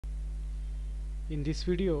In this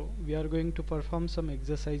video we are going to perform some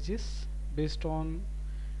exercises based on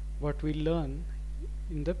what we learned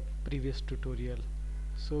in the previous tutorial.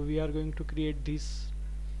 So we are going to create this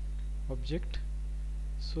object.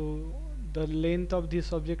 So the length of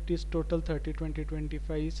this object is total 30, 20,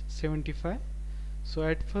 25 is 75. So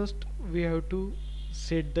at first we have to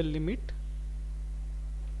set the limit.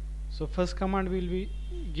 So first command we will be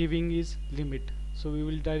giving is limit. So we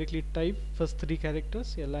will directly type first three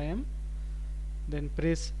characters lim, then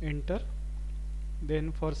press enter.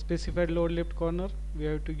 Then for specified lower left corner we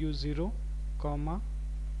have to use 0,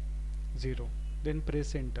 0, then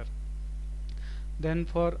press enter. Then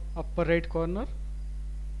for upper right corner,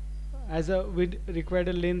 as we required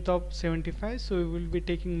a length of 75, so we will be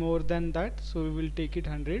taking more than that, so we will take it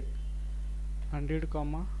 100,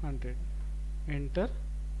 100, enter.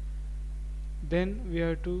 Then we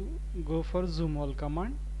have to go for zoom all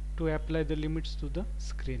command to apply the limits to the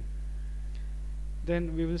screen.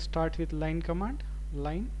 Then we will start with line command,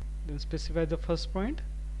 line, then specify the first point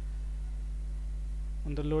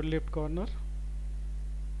on the lower left corner.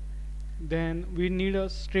 Then we need a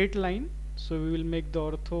straight line, so we will make the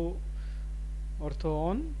ortho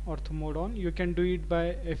mode on. You can do it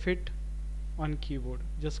by F8 on keyboard,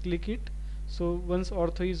 just click it. So once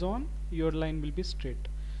ortho is on, your line will be straight.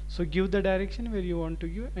 So give the direction where you want to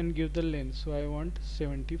give and give the length. So I want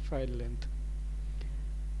 75 length.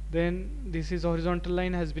 Then this is horizontal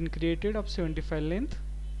line has been created of 75 length.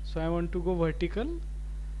 So I want to go vertical.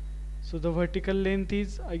 So the vertical length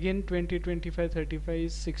is again 20, 25, 35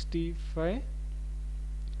 is 65.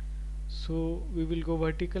 So we will go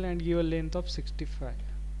vertical and give a length of 65.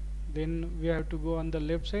 Then we have to go on the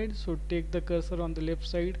left side. So take the cursor on the left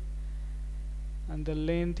side and the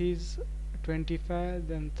length is 25,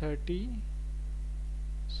 then 30.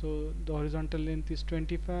 So the horizontal length is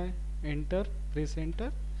 25, enter, press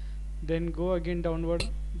enter. Then go again downward,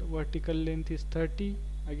 the vertical length is 30,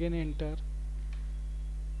 again enter.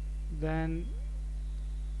 Then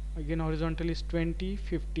again horizontal is 20,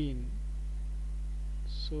 15.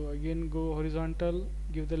 So again go horizontal,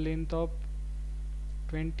 give the length of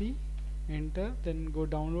 20, enter, then go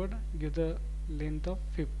downward, give the length of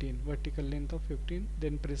 15, vertical length of 15,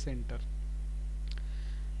 then press enter.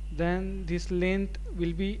 Then this length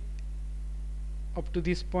will be up to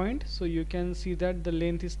this point, so you can see that the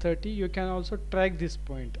length is 30. You can also track this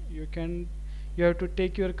point. You have to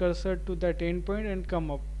take your cursor to that end point and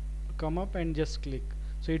come up and just click.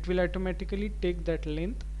 So it will automatically take that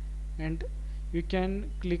length, and you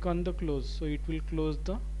can click on the close, so it will close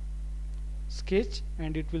the sketch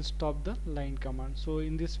and it will stop the line command. So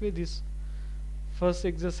in this way this first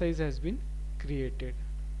exercise has been created.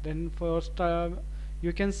 Then first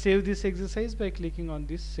you can save this exercise by clicking on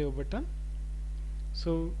this save button.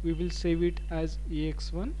 So we will save it as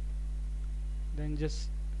ex1, then just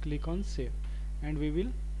click on save, and we will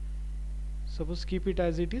suppose keep it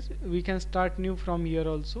as it is. We can start new from here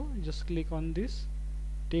also. Just click on this,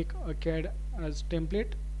 take a CAD as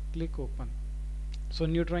template, click open. So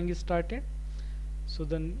new drawing is started. So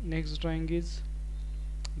the next drawing is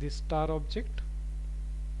this star object.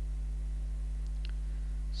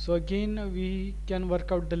 So again we can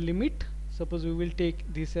work out the limit. Suppose we will take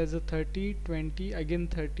this as a 30, 20, again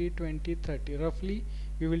 30, 20, 30. Roughly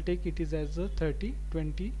we will take it is as a 30,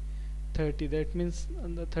 20, 30. That means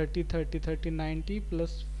the 30, 30, 30, 90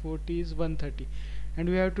 plus 40 is 130. And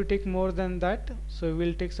we have to take more than that. So we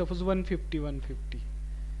will take suppose 150, 150.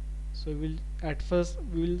 So we will at first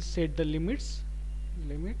we will set the limits.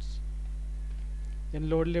 Then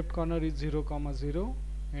lower left corner is 0, 0,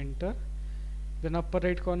 enter. Then upper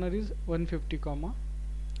right corner is 150,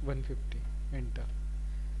 150, enter.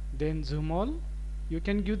 Then zoom all. You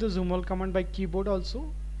can give the zoom all command by keyboard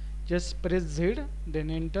also. Just press Z, then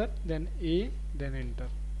enter, then A, then enter.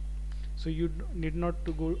 So you need not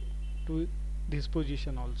to go to this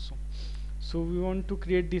position also. So we want to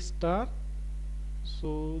create this star.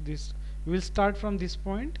 So this we will start from this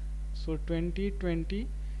point. So 20, 20,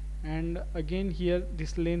 and again here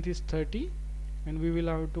this length is 30, and we will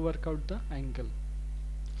have to work out the angle.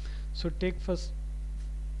 So take first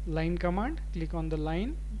line command, click on the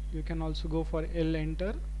line. You can also go for L,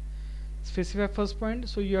 enter. Specify first point.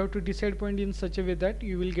 So you have to decide point in such a way that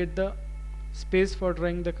you will get the space for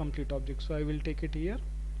drawing the complete object. So I will take it here.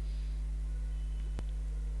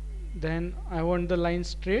 Then I want the line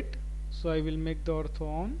straight, so I will make the ortho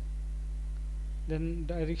on. Then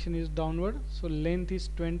direction is downward, so length is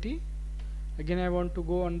 20. Again I want to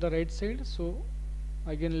go on the right side, so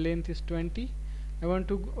again length is 20. I want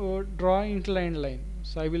to draw inclined line,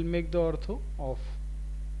 so I will make the ortho off.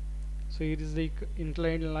 So here is the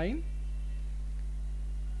inclined line.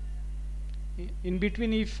 In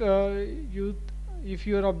between, if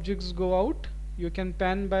your objects go out, you can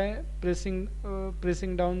pan by pressing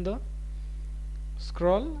down the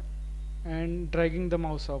scroll and dragging the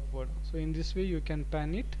mouse upward. So in this way you can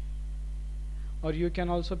pan it, or you can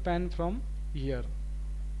also pan from here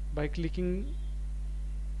by clicking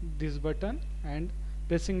this button and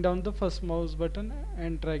pressing down the first mouse button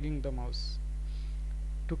and dragging the mouse.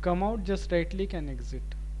 To come out, just right click and exit,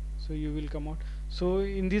 so you will come out. So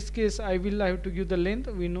in this case I have to give the length.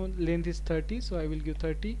 We know length is 30, so I will give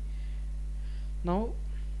 30. Now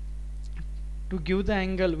to give the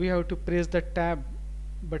angle, we have to press the tab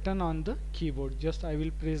button on the keyboard. Just I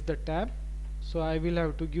will press the tab, so I will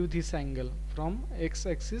have to give this angle from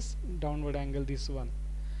x-axis downward angle, this one.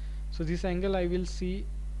 So this angle I will see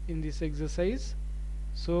in this exercise.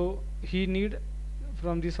 So he need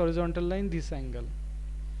from this horizontal line this angle.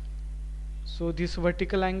 So this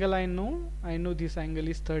vertical angle I know this angle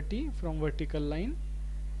is 30 from vertical line.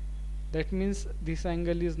 That means this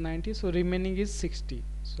angle is 90, so remaining is 60.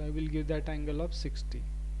 So I will give that angle of 60.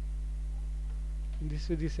 This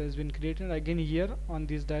way this has been created. Again here on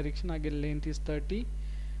this direction, again length is 30.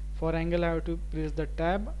 For angle I have to press the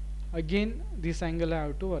tab. Again this angle I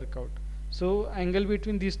have to work out. So angle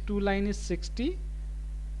between these two lines is 60.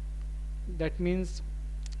 That means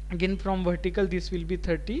again from vertical this will be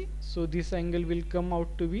 30, so this angle will come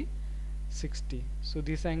out to be 60. So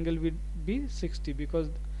this angle will be 60 because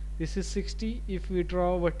this is 60. If we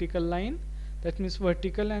draw a vertical line, that means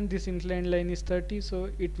vertical and this inclined line is 30, so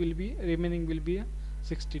it will be remaining will be a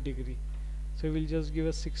 60 degree. So we will just give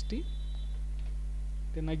a 60.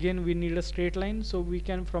 Then again we need a straight line, so we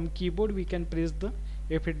can from keyboard we can press the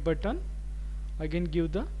F8 button. Again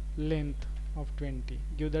give the length of 20,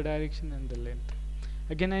 give the direction and the length.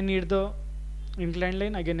 Again I need the inclined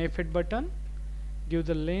line, again F8 button, give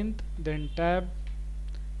the length, then tab.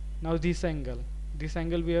 Now this angle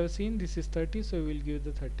we have seen, this is 30, so we will give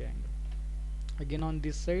the 30 angle. Again on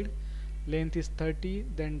this side length is 30,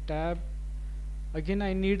 then tab. Again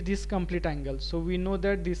I need this complete angle, so we know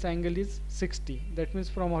that this angle is 60. That means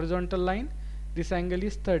from horizontal line this angle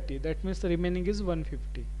is 30. That means the remaining is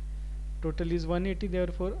 150. Total is 180,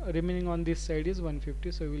 therefore remaining on this side is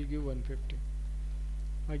 150, so we will give 150.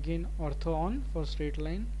 Again ortho on for straight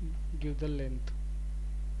line, give the length.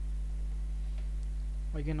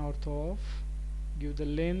 Again ortho off, give the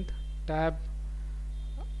length, tab.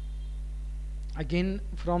 Again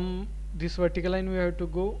from this vertical line we have to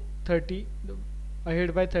go 30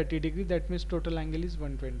 ahead by 30 degree. That means total angle is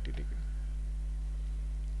 120 degree.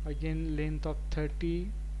 Again length of 30,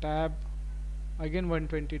 tab, again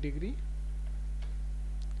 120 degree,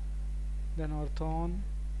 then ortho on.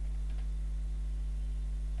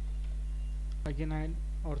 Again I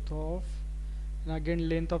ortho off, and again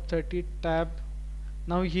length of 30, tab.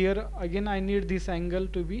 Now here again I need this angle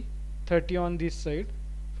to be 30 on this side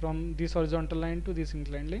from this horizontal line to this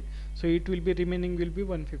inclined line, so it will be remaining will be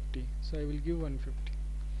 150. So I will give 150,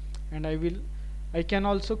 and I can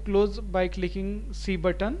also close by clicking C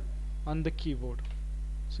button on the keyboard.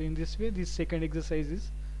 So in this way this second exercise is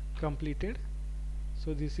completed.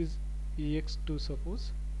 So this is EX2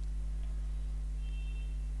 suppose.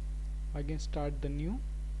 Again start the new.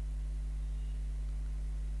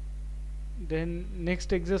 Then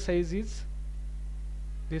next exercise is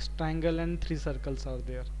this triangle and 3 circles are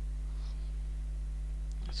there.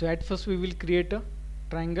 So at first we will create a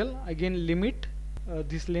triangle. Again limit,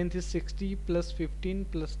 this length is 60 plus 15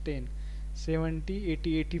 plus 10, 70,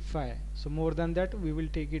 80, 85. So more than that we will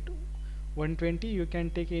take it 120. You can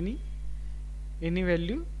take any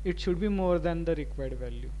value, it should be more than the required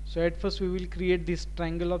value. So at first we will create this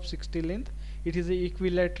triangle of 60 length. It is a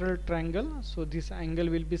equilateral triangle, so this angle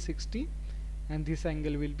will be 60 and this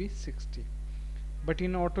angle will be 60. But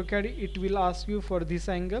in AutoCAD it will ask you for this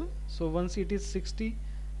angle. So once it is 60,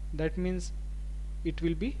 that means it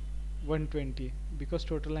will be 120 because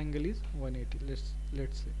total angle is 180.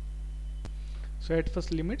 Let's say. So at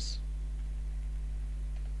first limits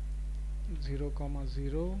 0,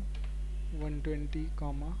 0, 120,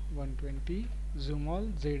 120, zoom all,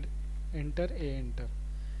 Z, enter, A, enter.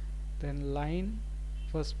 Then line,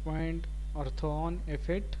 first point, ortho on,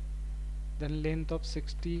 F8, then length of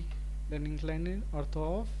 60, then incline in, ortho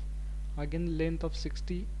off, again length of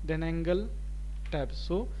 60, then angle, tab.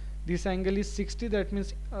 So this angle is 60, that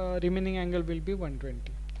means remaining angle will be 120.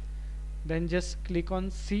 Then just click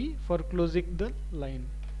on C for closing the line.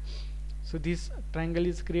 So this triangle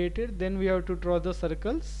is created. Then we have to draw the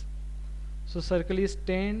circles. So circle is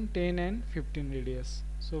 10, 10 and 15 radius.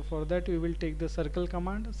 So for that we will take the circle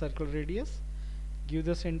command, circle radius, give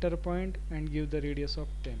the center point and give the radius of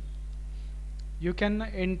 10. You can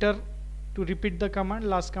enter to repeat the command,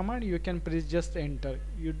 last command, you can press just enter.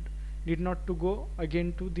 You need not to go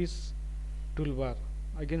again to this toolbar.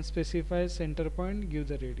 Again specify center point, give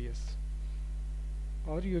the radius,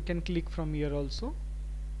 or you can click from here also,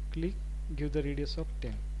 click, give the radius of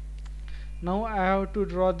 10. Now I have to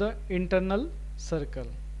draw the internal circle.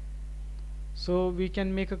 So we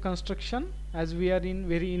can make a construction. As we are in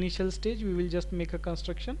very initial stage, we will just make a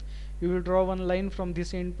construction. We will draw one line from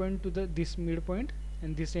this end point to this midpoint,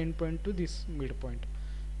 and this end point to this midpoint.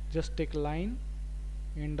 Just take line,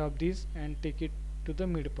 end of this, and take it to the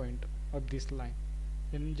midpoint of this line.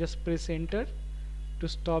 Then just press enter to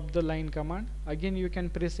stop the line command. Again you can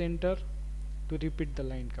press enter to repeat the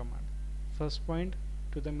line command. First point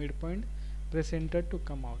to the midpoint, press enter to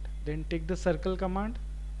come out. Then take the circle command.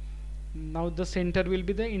 Now the center will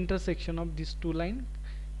be the intersection of these two lines.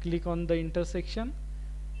 Click on the intersection.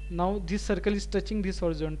 Now this circle is touching this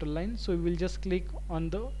horizontal line, so we will just click on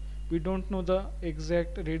the, we don't know the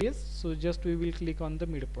exact radius, so just we will click on the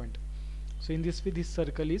midpoint. So in this way this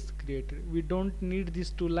circle is created. We don't need these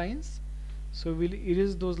two lines, so we'll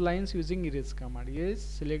erase those lines using erase command. Yes,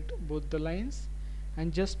 select both the lines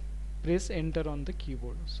and just press enter on the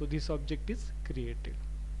keyboard. So this object is created.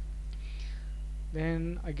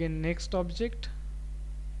 Then again next object.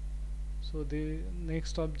 So the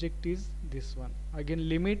next object is this one. Again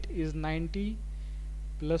limit is 90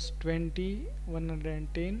 plus 20,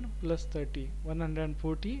 110 plus 30,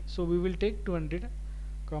 140. So we will take 200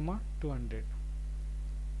 comma 200.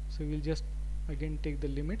 So we will just again take the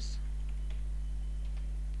limits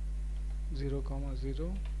 0 comma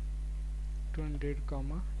 0, 200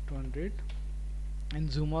 comma 200, and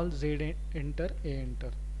zoom all, Z enter, A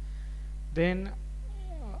enter. Then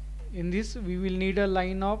in this we will need a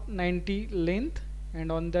line of 90 length, and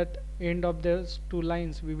on that end of those two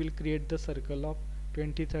lines we will create the circle of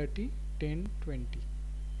 20, 30, 10, 20.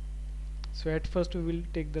 So at first we will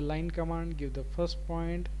take the line command, give the first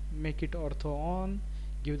point, make it ortho on,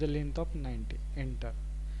 give the length of 90, enter.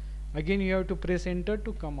 Again you have to press enter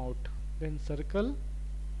to come out. Then circle,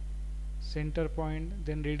 center point,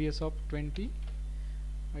 then radius of 20,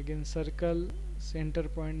 again circle, center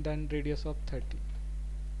point, then radius of 30,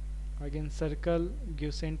 again circle,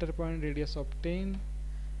 give center point, radius of 10,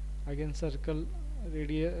 again circle,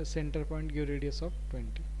 radius, center point, give radius of 20.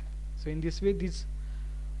 So in this way this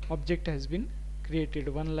object has been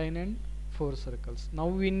created, one line and 4 circles. Now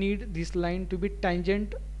we need this line to be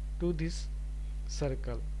tangent to this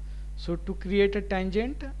circle. So to create a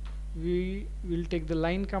tangent we will take the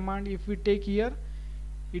line command. If we take here,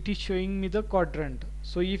 it is showing me the quadrant.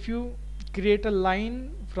 So if you create a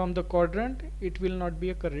line from the quadrant, it will not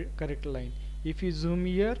be a correct line. If you zoom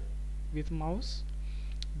here with mouse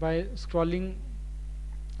by scroll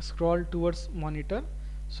towards monitor,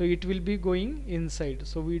 so it will be going inside,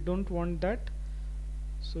 so we don't want that.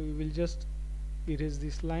 So we will just erase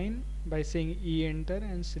this line by saying E enter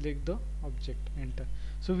and select the object, enter.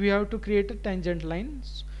 So we have to create a tangent line.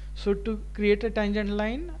 So to create a tangent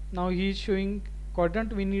line, now he is showing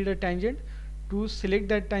quadrant, we need a tangent. To select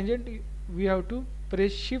that tangent we have to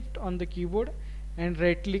press shift on the keyboard and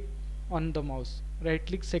right click on the mouse, right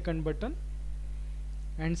click second button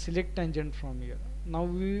and select tangent from here. Now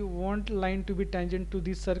we want line to be tangent to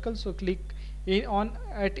this circle, so click on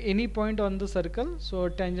at any point on the circle, so a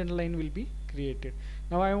tangent line will be created.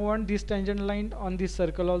 Now I want this tangent line on this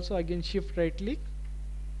circle also. Again shift right click,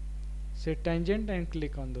 say tangent and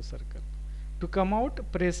click on the circle. To come out,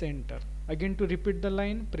 press enter. Again to repeat the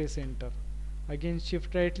line, press enter. Again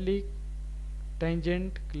shift right click,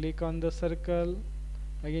 tangent, click on the circle,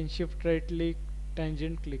 again shift right click,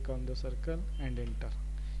 tangent, click on the circle and enter.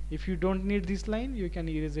 If you don't need this line, you can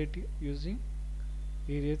erase it using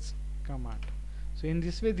erase command. So in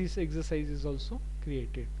this way this exercise is also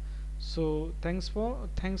created. So thanks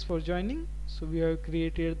for joining. So we have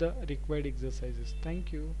created the required exercises.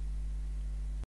 Thank you.